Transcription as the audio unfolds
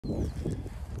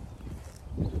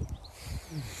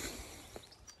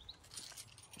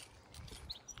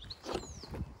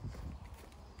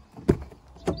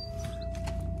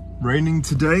Raining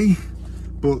today,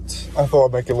 but I thought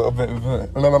I'd make a little bit of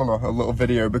a little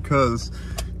video because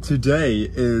today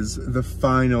is the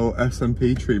final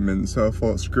SMP treatment. So I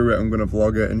thought, screw it, I'm gonna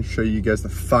vlog it and show you guys the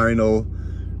final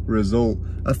result.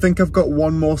 I think I've got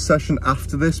one more session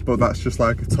after this, but that's just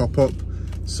like a top up.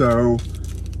 So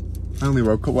I only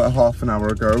woke up like half an hour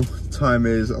ago. Time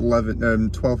is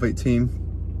 12:18.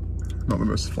 Not the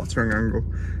most flattering angle.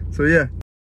 So yeah,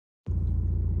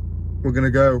 we're gonna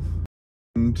go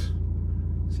and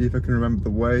see if I can remember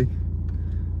the way.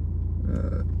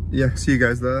 Yeah, see you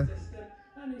guys there.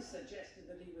 And he suggested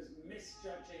that he was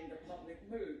misjudging the public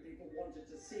mood. People wanted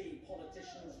to see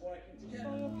politicians working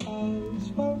together.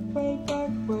 Way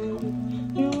back when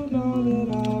you know that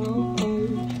I'm okay.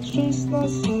 Streets not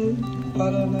safe,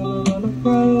 but I never run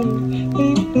away.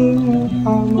 Even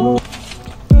I'm okay.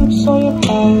 Lips on your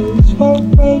eyes,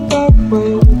 way back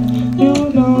when you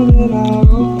know that I'm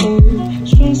okay.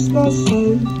 Streets not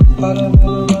safe, but I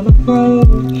never run away.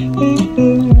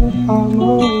 Even I'm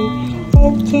okay.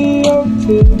 OT,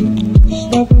 just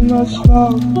never much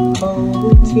love.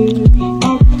 OT, I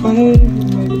pray,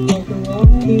 maybe take a little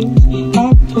piece. I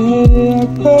pray,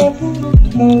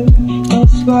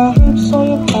 that's why hips on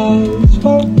your eyes.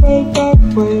 Way back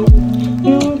when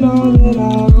you know that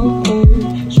I'm okay.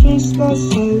 Streets not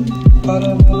safe, but I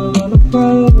never run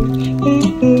away.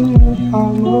 Even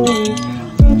I'm away.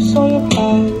 Hips on your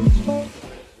eyes.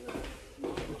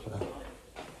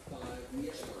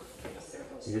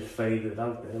 You just faded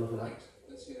out there, look at that.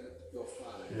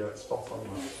 Yeah, it's spot on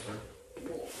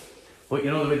that. But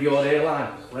you know, with your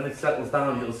hairline, when it settles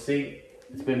down, you'll see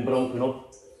it's been broken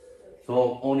up. It's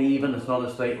all uneven, it's not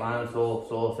a straight line, it's all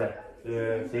sort of,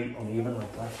 Yeah, see, uneven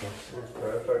like that. looks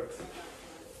perfect.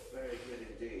 Very good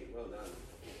indeed, well done.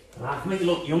 That make you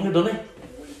look younger, doesn't it?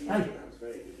 Hey.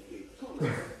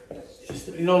 Just,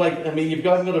 you know, like, I mean, you've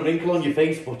got another wrinkle on your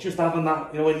face, but just having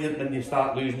that, you know, when you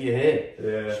start losing your hair,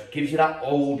 Yeah, gives you that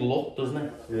old look, doesn't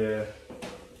it? yeah.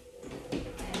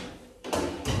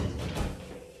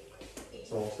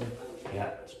 It's awesome.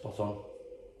 Yeah, spot on.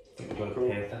 I think we've got it Cool.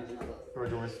 perfect. Where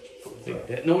do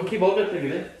we- No, we keep on it, look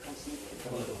at it.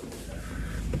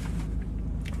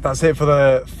 That's it for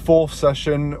the fourth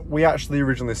session. We actually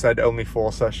originally said only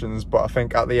 4 sessions, but I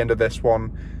think at the end of this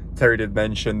one, Terry did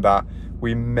mention that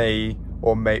we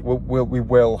we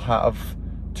will have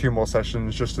 2 more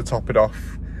sessions just to top it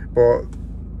off. But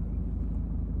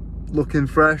looking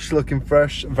fresh,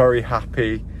 very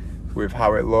happy with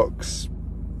how it looks.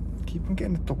 Keep on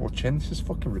getting a double chin, this is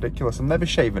fucking ridiculous. I'm never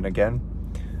shaving again.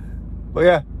 But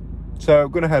yeah, so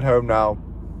I'm gonna head home now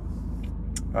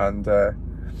and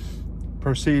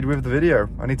proceed with the video.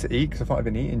 I need to eat because I've not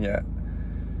even eaten yet.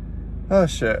 Oh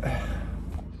shit.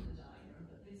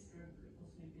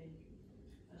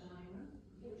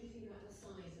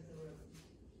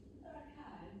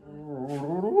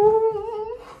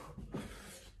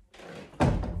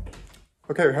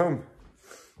 Okay, we're home.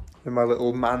 In my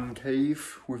little man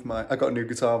cave with I got a new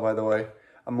guitar, by the way.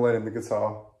 I'm learning the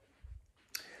guitar.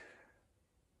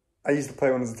 I used to play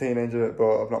one as a teenager,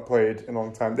 but I've not played in a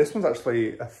long time. This one's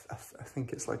actually, I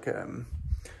think it's like,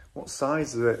 what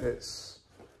size is it? It's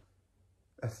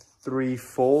a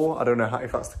 3/4. I don't know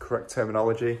if that's the correct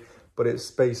terminology, but it's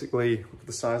basically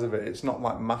the size of it. It's not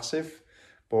like massive,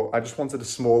 but I just wanted a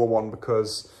smaller one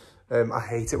because I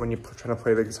hate it when you're trying to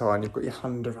play the guitar and you've got your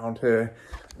hand around here.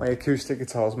 My acoustic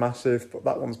guitar is massive, but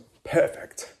that one's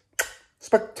perfect.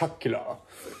 Spectacular.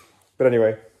 But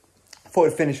anyway, I thought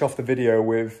I'd finish off the video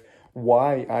with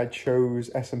why I chose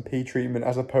SMP treatment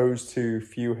as opposed to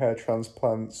few hair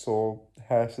transplants or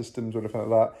hair systems or anything like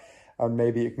that. And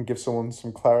maybe it can give someone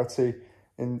some clarity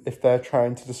in if they're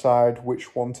trying to decide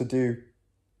which one to do.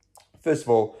 First of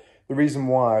all, the reason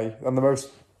why, and the most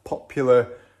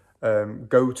popular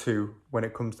go-to when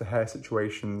it comes to hair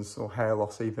situations or hair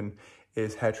loss even,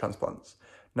 is hair transplants.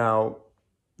 Now,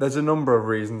 there's a number of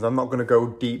reasons. I'm not going to go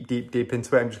deep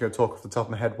into it. I'm just going to talk off the top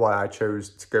of my head why I chose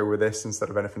to go with this instead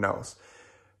of anything else.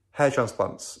 Hair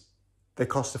transplants, they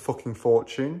cost a fucking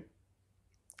fortune.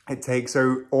 It takes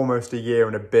almost a year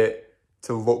and a bit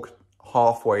to look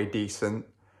halfway decent,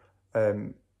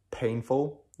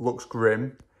 painful, looks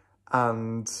grim,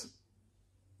 and,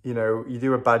 you know, you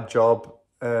do a bad job,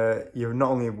 you've not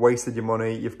only wasted your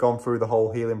money, you've gone through the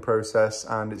whole healing process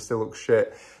and it still looks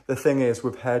shit. The thing is,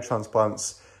 with hair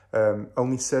transplants,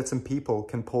 only certain people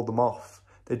can pull them off.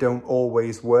 They don't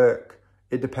always work.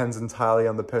 It depends entirely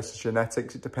on the person's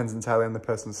genetics. It depends entirely on the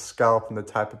person's scalp and the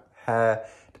type of hair.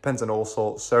 It depends on all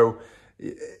sorts. So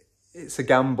it's a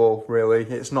gamble, really.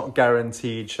 It's not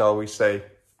guaranteed, shall we say.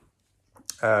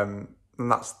 And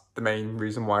that's the main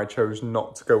reason why I chose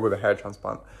not to go with a hair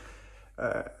transplant.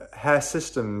 Hair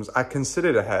systems, I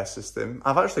considered a hair system.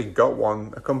 I've actually got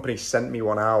one. A company sent me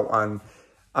one out, and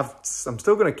I'm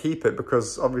still going to keep it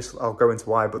because obviously I'll go into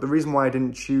why. But the reason why I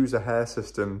didn't choose a hair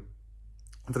system,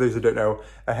 for those who don't know,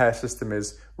 a hair system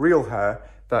is real hair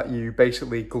that you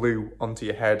basically glue onto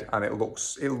your head, and it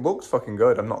looks fucking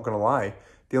good, I'm not going to lie.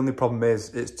 The only problem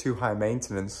is it's too high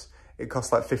maintenance. It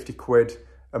costs like 50 quid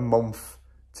a month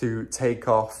to take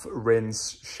off,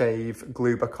 rinse, shave,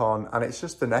 glue back on, and it's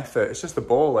just an effort. It's just a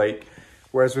ball ache.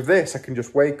 Whereas with this, I can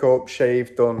just wake up,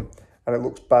 shave, done, and it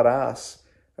looks badass.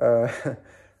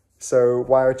 So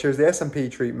why I chose the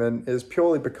SMP treatment is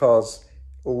purely because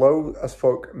low as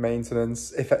fuck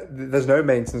maintenance. There's no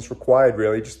maintenance required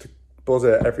really, just to buzz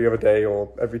it every other day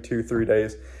or every 2-3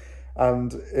 days,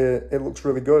 and it looks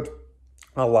really good.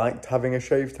 I liked having a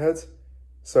shaved head,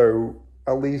 so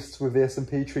at least with the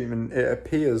SMP treatment, it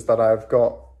appears that I've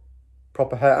got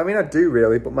proper hair. I mean, I do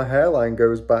really, but my hairline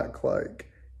goes back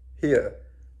like here.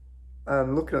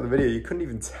 And looking at the video, you couldn't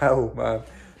even tell, man.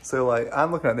 So like,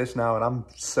 I'm looking at this now and I'm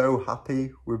so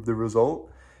happy with the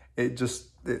result.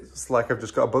 It's like I've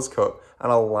just got a buzz cut,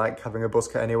 and I like having a buzz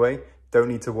cut anyway. Don't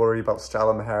need to worry about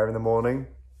styling my hair in the morning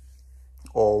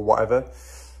or whatever.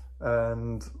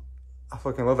 And I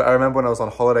fucking love it. I remember when I was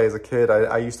on holiday as a kid,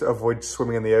 I used to avoid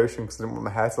swimming in the ocean because I didn't want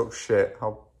my hair to look shit.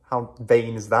 How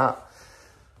vain is that?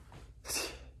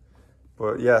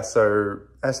 But yeah, so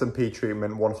SMP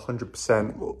treatment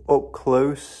 100% up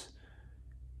close.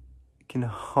 You can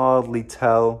hardly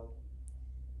tell.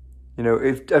 You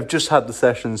know, I've just had the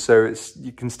session, so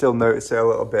you can still notice it a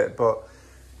little bit. But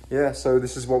yeah, so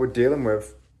this is what we're dealing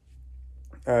with.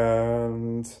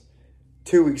 And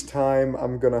 2 weeks time,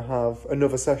 I'm going to have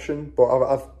another session, but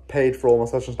I've paid for all my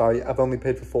sessions now. I've only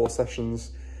paid for 4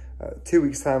 sessions. 2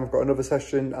 weeks time, I've got another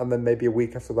session, and then maybe a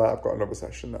week after that, I've got another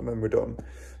session, and then we're done.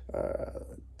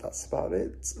 That's about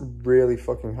it. Really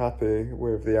fucking happy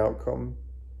with the outcome.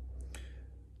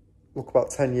 Look about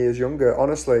 10 years younger.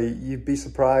 Honestly, you'd be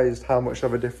surprised how much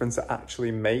of a difference it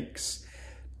actually makes.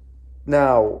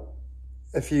 Now,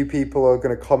 a few people are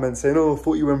going to comment saying, oh, I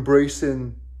thought you were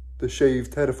embracing the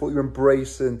shaved head. I thought you were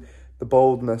embracing the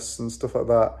baldness and stuff like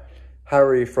that.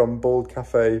 Harry from Bald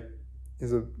Cafe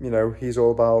is he's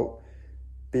all about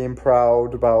being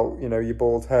proud about, your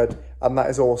bald head. And that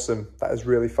is awesome. That is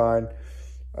really fine.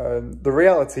 The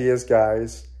reality is,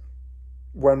 guys,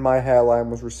 when my hairline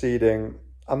was receding,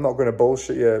 I'm not going to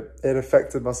bullshit you, it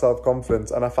affected my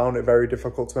self-confidence, and I found it very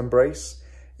difficult to embrace.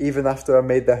 Even after I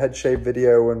made the head shave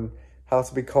video and how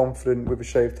to be confident with a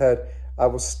shaved head, I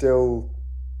was still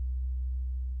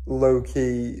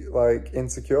low-key, like,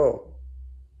 insecure.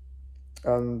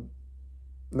 And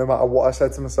no matter what I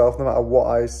said to myself, no matter what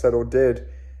I said or did,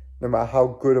 no matter how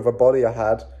good of a body I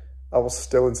had, I was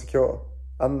still insecure.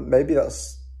 And maybe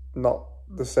that's not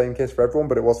the same case for everyone,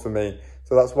 but it was for me.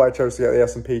 So that's why I chose to get the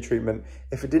SMP treatment.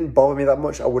 If it didn't bother me that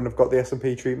much, I wouldn't have got the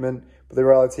SMP treatment. But the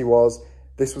reality was,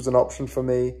 this was an option for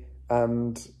me,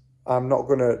 and I'm not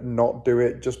going to not do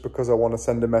it just because I want to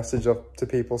send a message up to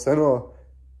people saying, oh,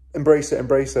 embrace it,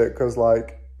 because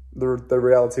like the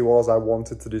reality was I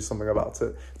wanted to do something about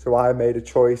it. So I made a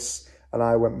choice and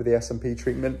I went with the SMP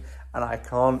treatment, and I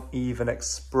can't even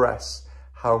express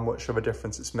how much of a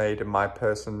difference it's made in my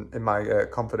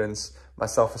confidence, my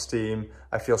self-esteem.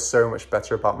 I feel so much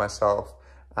better about myself,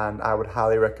 and I would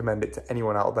highly recommend it to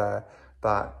anyone out there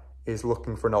that is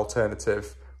looking for an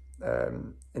alternative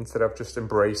instead of just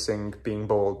embracing being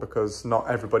bald, because not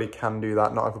everybody can do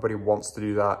that, not everybody wants to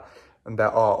do that, and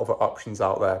there are other options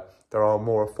out there. There are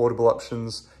more affordable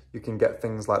options. You can get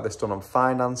things like this done on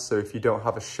finance, so if you don't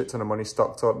have a shit ton of money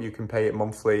stocked up, you can pay it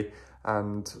monthly,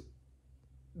 and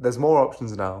there's more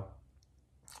options now.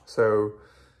 So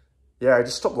yeah, I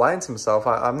just stopped lying to myself.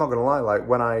 I'm not gonna lie, like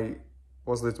when I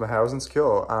was losing my hair, I was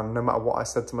insecure, and no matter what I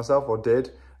said to myself or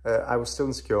did, I was still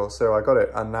insecure. So I got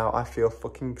it, and now I feel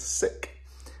fucking sick.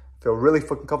 I feel really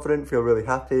fucking confident, feel really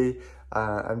happy,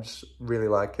 and just really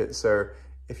like it. So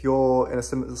if you're in a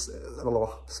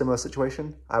similar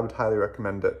situation, I would highly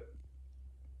recommend it.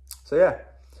 So yeah,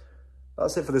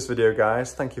 that's it for this video,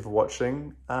 guys. Thank you for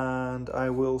watching, and I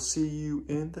will see you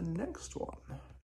in the next one.